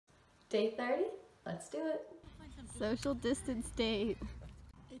Day 30? Let's do it. Social distance date.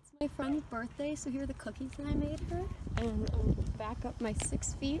 It's my friend's birthday, so here are the cookies that I made her. And I'm gonna back up my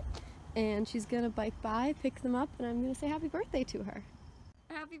 6 feet, and she's gonna bike by, pick them up, and I'm gonna say happy birthday to her.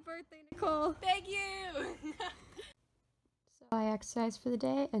 Happy birthday, Nicole! Thank you! So I exercised for the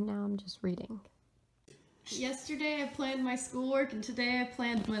day, and now I'm just reading. Yesterday I planned my schoolwork, and today I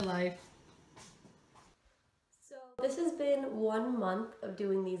planned my life. So this has been 1 month of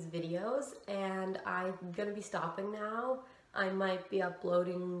doing these videos, and I'm gonna be stopping now. I might be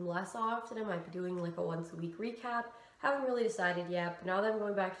uploading less often. I might be doing like a once a week recap. Haven't really decided yet, but now that I'm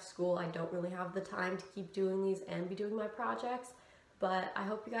going back to school, I don't really have the time to keep doing these and be doing my projects. But I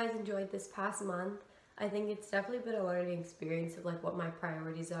hope you guys enjoyed this past month. I think it's definitely been a learning experience of like what my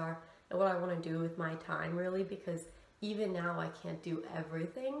priorities are and what I want to do with my time really, because even now I can't do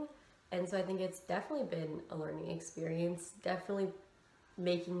everything. And so I think it's definitely been a learning experience, definitely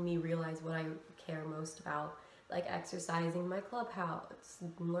making me realize what I care most about, like exercising, my clubhouse,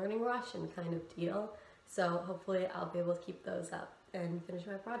 learning Russian kind of deal. So hopefully I'll be able to keep those up and finish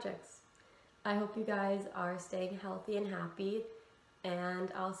my projects. I hope you guys are staying healthy and happy,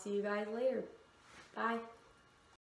 and I'll see you guys later. Bye.